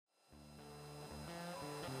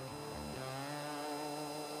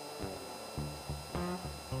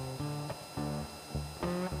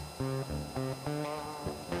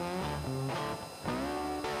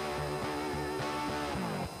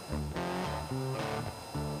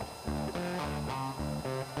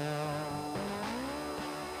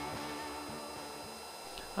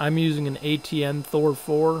I'm using an ATN Thor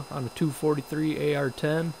 4 on a 243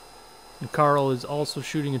 AR-10, and Carl is also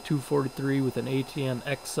shooting a 243 with an ATN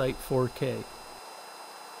X-Sight 4K.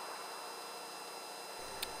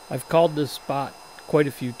 I've called this spot quite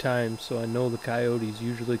a few times, so I know the coyotes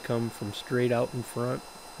usually come from straight out in front,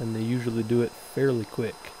 and they usually do it fairly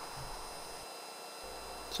quick.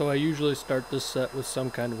 So I usually start this set with some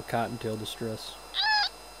kind of a cottontail distress.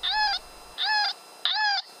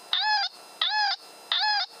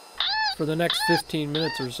 For the next 15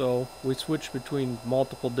 minutes or so, we switch between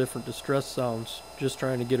multiple different distress sounds, just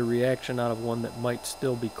trying to get a reaction out of one that might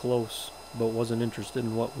still be close, but wasn't interested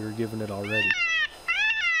in what we were giving it already.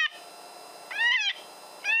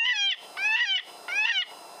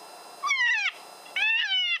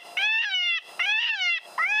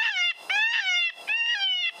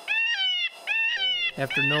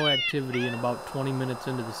 After no activity and about 20 minutes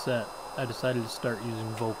into the set, I decided to start using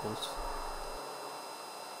vocals.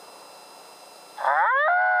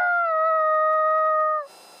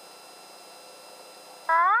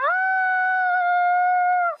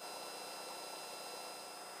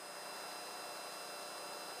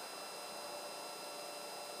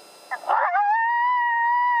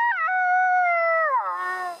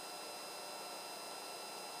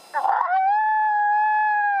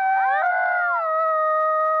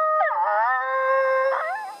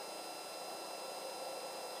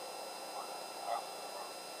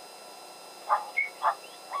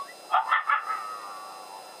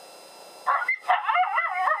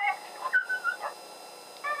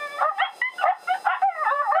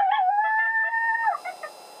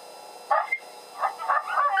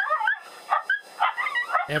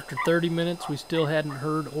 After 30 minutes, we still hadn't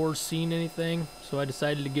heard or seen anything, so I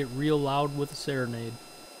decided to get real loud with a serenade.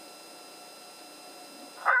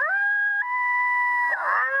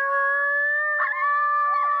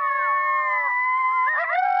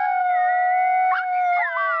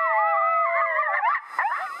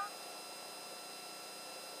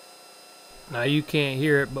 Now you can't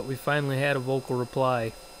hear it, but we finally had a vocal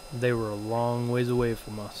reply. They were a long ways away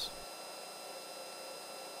from us.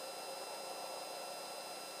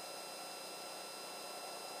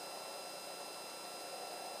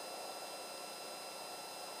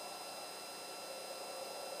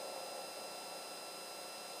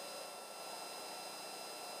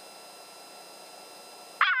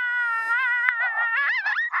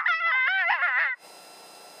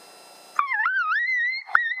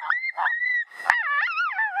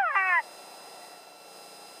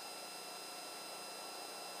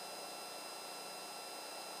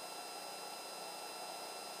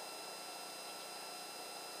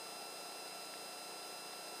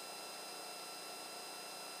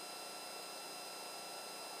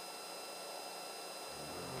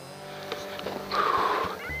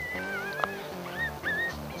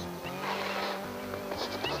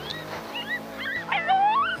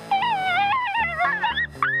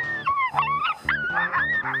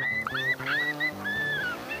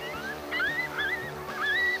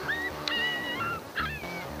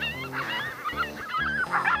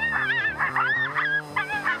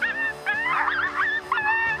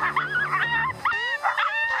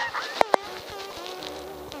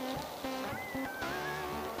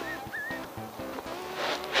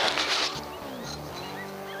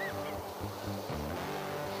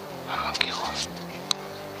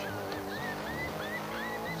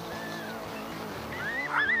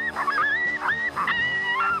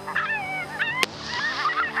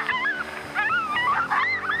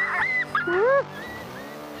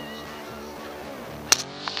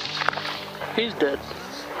 He's dead.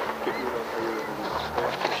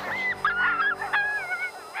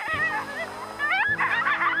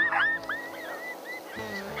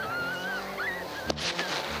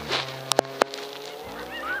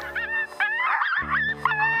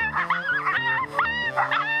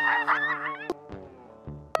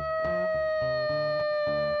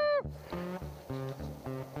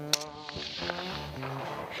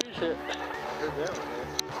 She's hit. Heard that one.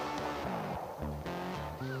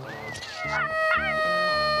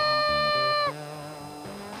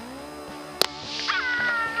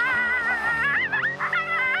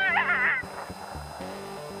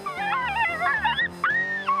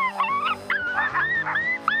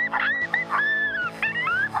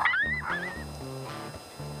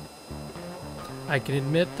 I can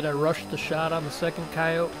admit that I rushed the shot on the second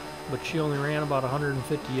coyote, but she only ran about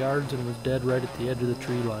 150 yards and was dead right at the edge of the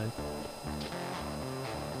tree line.